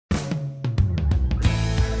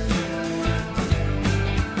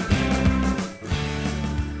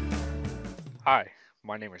Hi,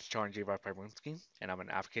 my name is Charn Jivaphaiboonskdi, and I'm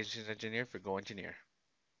an applications engineer for GoEngineer.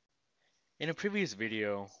 In a previous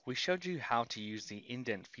video, we showed you how to use the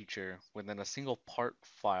indent feature within a single part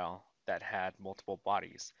file that had multiple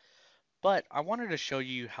bodies. But I wanted to show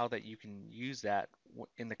you how that you can use that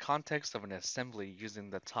in the context of an assembly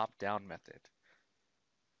using the top-down method.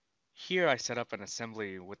 Here I set up an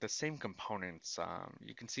assembly with the same components.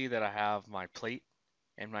 You can see that I have my plate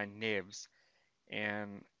and my nibs.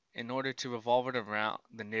 And in order to revolve it around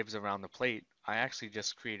the nibs around the plate, I actually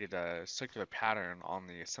just created a circular pattern on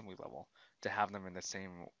the assembly level to have them in the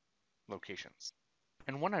same locations.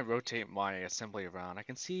 And when I rotate my assembly around, I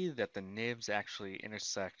can see that the nibs actually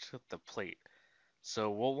intersect the plate.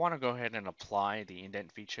 So we'll want to go ahead and apply the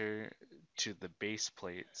indent feature to the base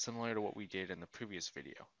plate, similar to what we did in the previous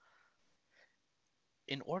video.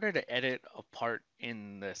 In order to edit a part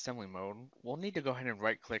in the assembly mode, we'll need to go ahead and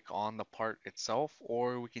right click on the part itself,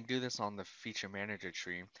 or we can do this on the feature manager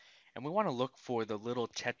tree. And we want to look for the little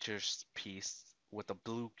Tetris piece with a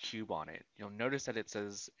blue cube on it. You'll notice that it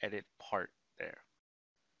says edit part there.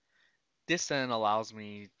 This then allows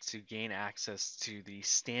me to gain access to the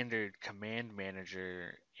standard command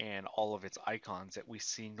manager and all of its icons that we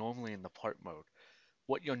see normally in the part mode.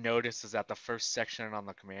 What you'll notice is that the first section on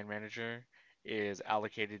the command manager is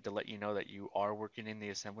allocated to let you know that you are working in the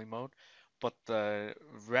assembly mode, but the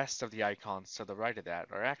rest of the icons to the right of that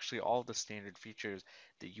are actually all the standard features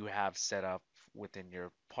that you have set up within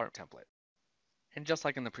your part template. And just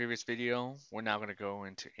like in the previous video, we're now going to go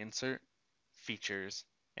into Insert, Features,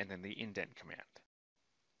 and then the Indent command.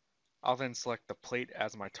 I'll then select the plate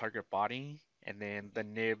as my target body, and then the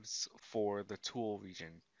nibs for the tool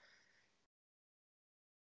region.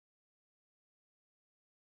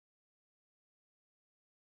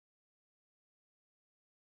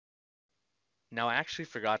 Now I actually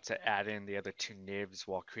forgot to add in the other two nibs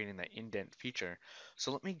while creating the indent feature.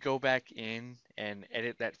 So let me go back in and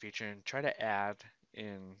edit that feature and try to add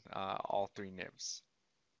in all three nibs.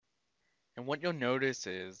 And what you'll notice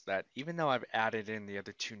is that even though I've added in the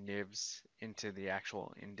other two nibs into the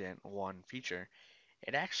actual indent one feature,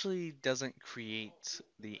 it actually doesn't create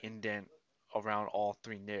the indent around all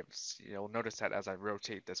three nibs. You'll notice that as I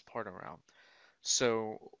rotate this part around.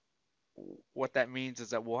 So what that means is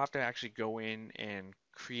that we'll have to actually go in and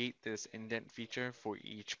create this indent feature for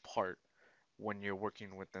each part when you're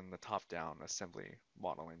working within the top-down assembly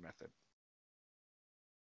modeling method.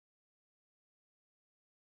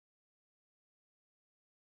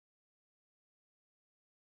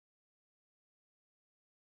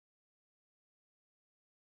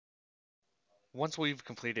 Once we've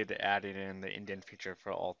completed adding in the indent feature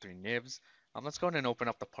for all three nibs, let's go ahead and open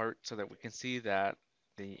up the part so that we can see that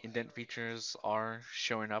the indent features are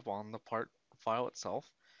showing up on the part file itself.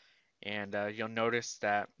 And you'll notice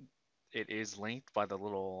that it is linked by the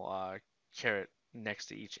little caret next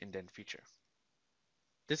to each indent feature.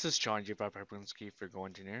 This is Charn Jivaphaiboonskdi for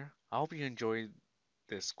GoEngineer. I hope you enjoyed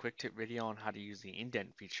this quick tip video on how to use the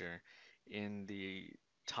indent feature in the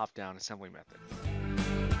top-down assembly method.